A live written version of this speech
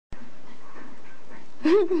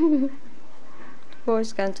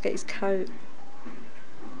Roy's going to get his coat.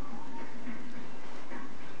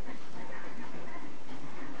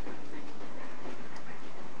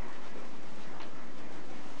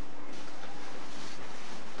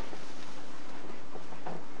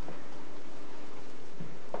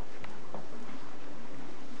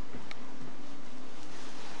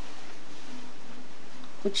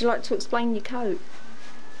 Would you like to explain your coat?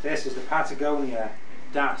 This is the Patagonia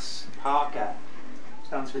DAS Parka.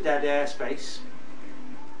 Stands for Dead Airspace,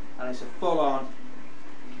 and it's a full-on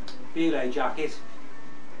belay jacket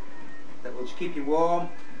that will keep you warm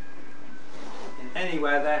in any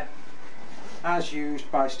weather, as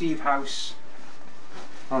used by Steve House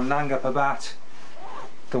on Nanga Parbat,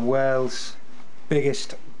 the world's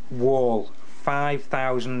biggest wall,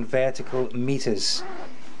 5,000 vertical meters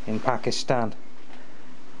in Pakistan,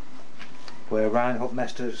 where Reinhold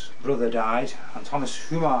Mester's brother died, and Thomas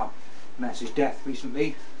Humar met his death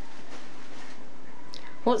recently.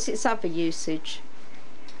 What's its other usage?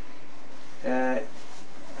 As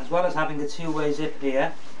well as having a two-way zip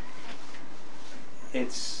here,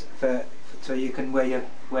 it's so you can wear your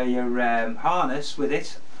harness with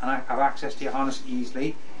it and have access to your harness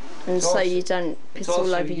easily. And so you don't piss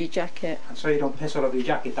all over your jacket. And so you don't piss all over your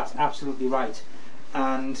jacket, that's absolutely right.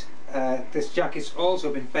 And this jacket's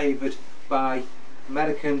also been favoured by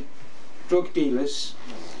American drug dealers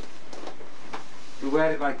who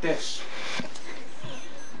wear it like this.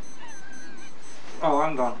 Oh,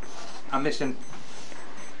 hang on, I'm missing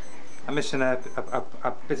a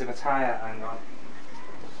bit of a tyre. Hang on.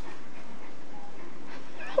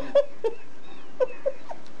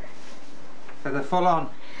 For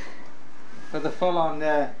the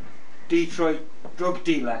full-on Detroit drug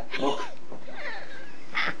dealer look,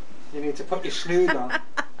 you need to put your snood on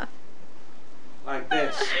like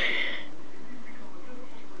this.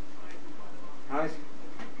 Right?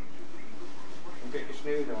 And get your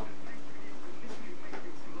snood on.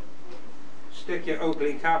 Stick your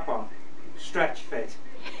ugly cap on. Stretch fit.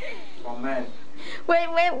 For men.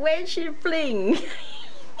 Where's your bling?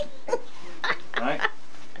 Right?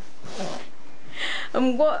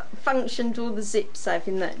 And what function do all the zips have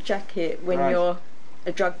in that jacket when you're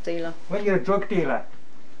a drug dealer? When you're a drug dealer,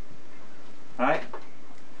 right?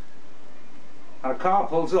 And a car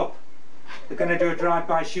pulls up, they're going to do a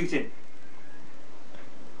drive-by shooting.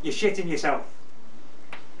 You're shitting yourself,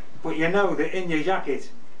 but you know that in your jacket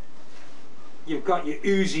you've got your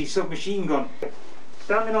Uzi submachine gun.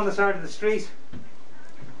 Standing on the side of the street,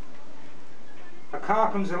 a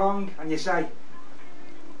car comes along and you say,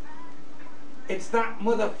 "It's that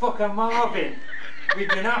motherfucker Marvin. We've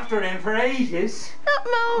been after him for ages."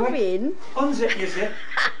 Not Marvin. Unzip your zip,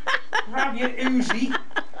 grab your Uzi.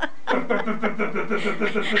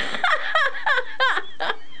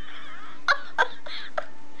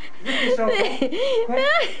 Lift yourself up,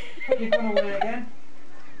 quick, put your gun away again.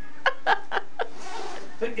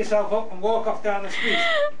 Lift yourself up and walk off down the street.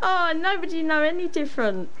 Oh, nobody know any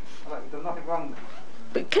different. Like you've done nothing wrong.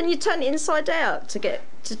 But can you turn it inside out to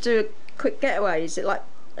do a quick getaway? Is it like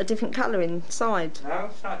a different colour inside? No,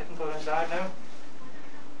 it's not a different colour inside, no.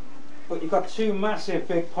 But you've got two massive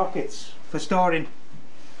big pockets for storing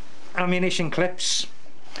ammunition clips,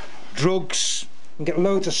 drugs. You can get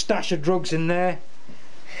loads of stash of drugs in there,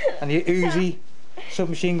 and your Uzi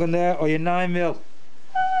submachine gun there, or your 9mm.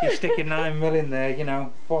 You stick your 9mm in there, you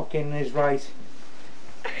know, fucking is right.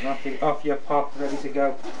 And off your pop, ready to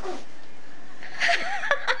go.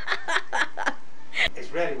 It's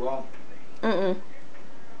really warm.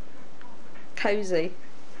 Cosy.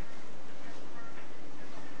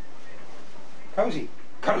 Cozy?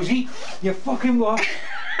 Cozy? You fucking what?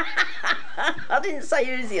 I didn't say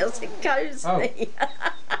Uzi, I said cosy. Oh.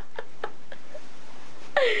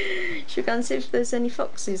 Should we go and see if there's any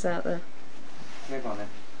foxes out there? Yeah, go on then.